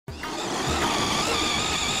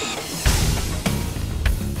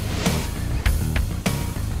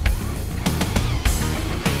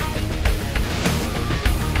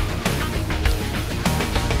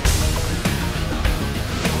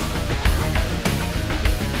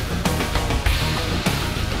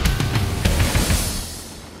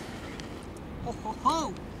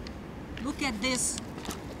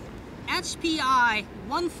HPI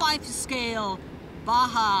 1/5 scale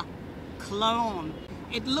Baja clone.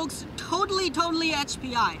 It looks totally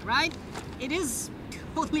HPI, right? It is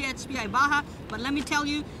totally HPI Baja, but let me tell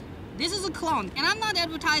you, this is a clone, and I'm not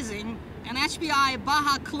advertising an HPI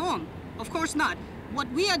Baja clone. Of course not. What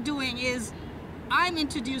we are doing is I'm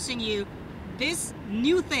introducing you this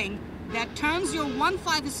new thing that turns your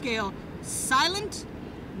 1/5 scale silent,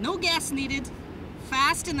 no gas needed,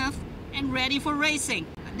 fast enough, and ready for racing.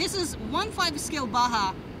 This is 1/5 scale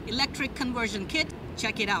Baja electric conversion kit.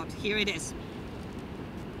 Check it out. Here it is.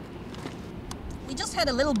 We just had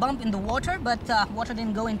a little bump in the water, but water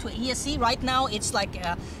didn't go into ESC. Right now it's like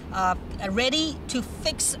a ready to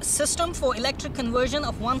fix system for electric conversion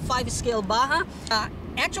of 1/5 scale Baja.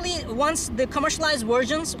 Actually, once the commercialized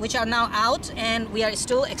versions, which are now out, and we are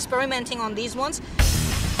still experimenting on these ones.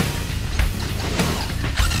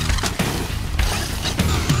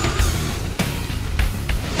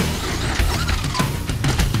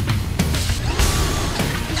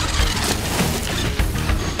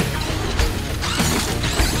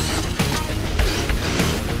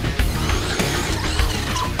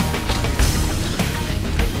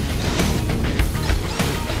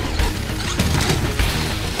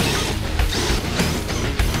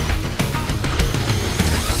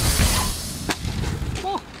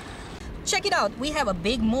 Check it out, we have a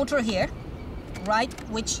big motor here, right,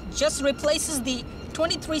 which just replaces the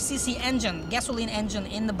 23cc engine, gasoline engine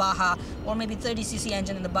in the Baja, or maybe 30cc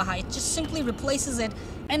engine in the Baja. It just simply replaces it.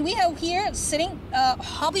 And we have here sitting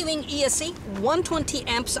Hobbywing ESC, 120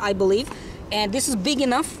 amps, I believe. And this is big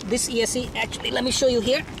enough, this ESC. Actually, let me show you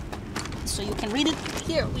here, so you can read it.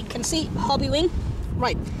 Here, we can see Hobbywing,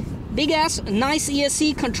 right. Big ass, nice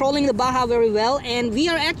ESC, controlling the Baja very well. And we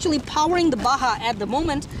are actually powering the Baja at the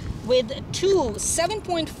moment with two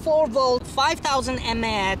 7.4 volt 5000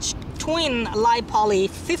 mAh twin li-poly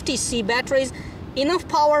 50C batteries, enough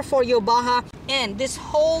power for your Baja. And this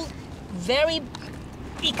whole very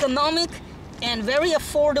economic and very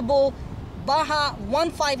affordable Baja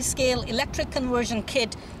 1/5 scale electric conversion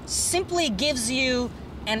kit simply gives you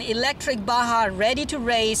an electric Baja ready to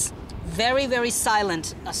race, very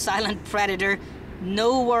silent, a silent predator.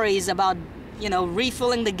 No worries about, you know,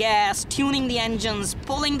 refilling the gas, tuning the engines,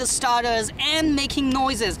 pulling the starters, and making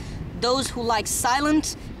noises. Those who like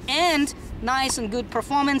silent and nice and good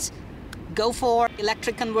performance, go for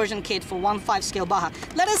electric conversion kit for 1/5 scale Baja.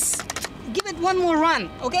 Let us give it one more run,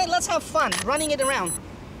 okay? Let's have fun running it around.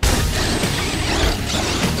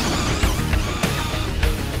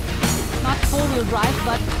 Not four-wheel drive,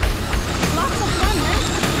 but lots of fun, man.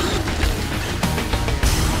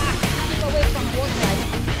 Keep away from road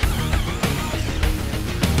driving.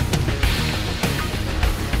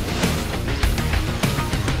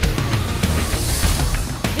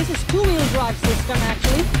 This is two-wheel drive system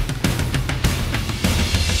actually.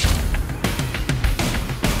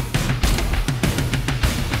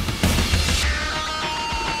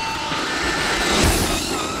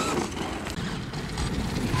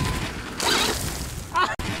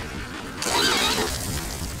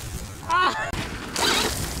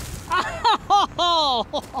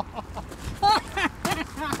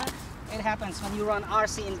 It happens when you run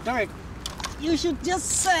RC in dirt. You should just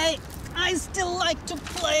say, I still like to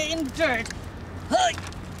play in dirt. Hey.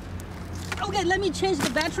 Okay, let me change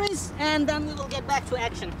the batteries and then we will get back to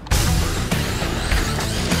action.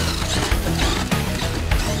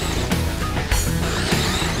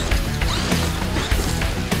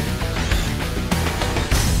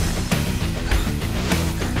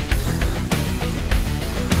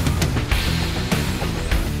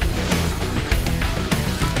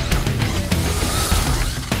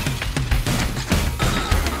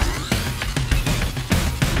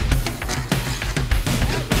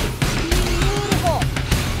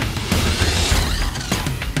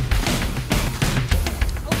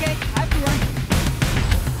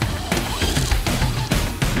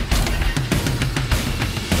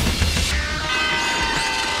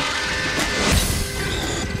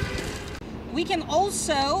 We can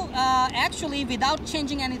also, actually, without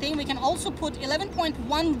changing anything, we can also put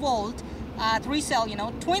 11.1 volt 3-cell, you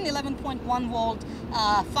know, twin 11.1 volt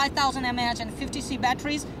 5000 mAh and 50C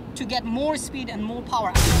batteries to get more speed and more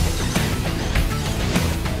power.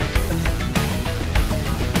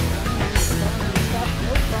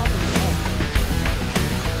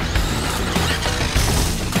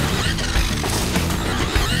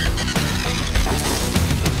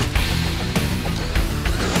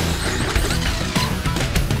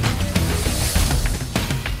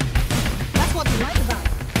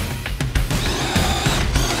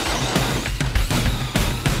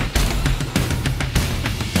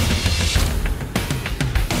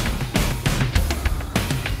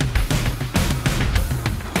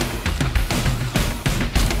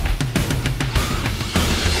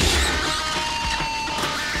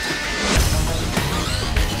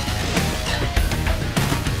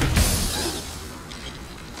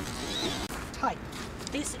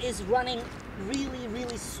 running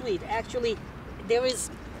really sweet. Actually, there is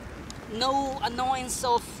no annoyance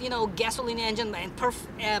of, you know, gasoline engine. And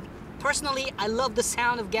personally, I love the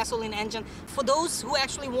sound of gasoline engine. For those who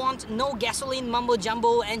actually want no gasoline mumbo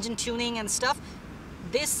jumbo engine tuning and stuff,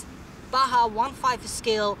 this Baja 1/5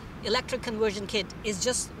 scale electric conversion kit is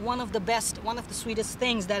just one of the best, one of the sweetest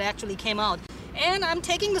things that actually came out. And I'm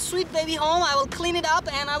taking the sweet baby home. I will clean it up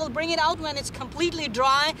and I will bring it out when it's completely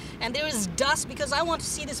dry and there is dust, because I want to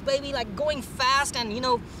see this baby like going fast, and you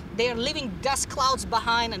know, they're leaving dust clouds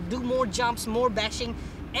behind, and do more jumps, more bashing,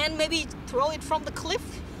 and maybe throw it from the cliff.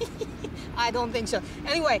 I don't think so.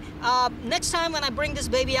 Anyway, next time when I bring this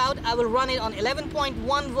baby out, I will run it on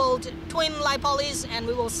 11.1 volt twin lipolys, and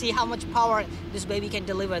we will see how much power this baby can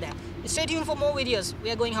deliver there. Stay tuned for more videos. We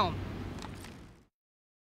are going home.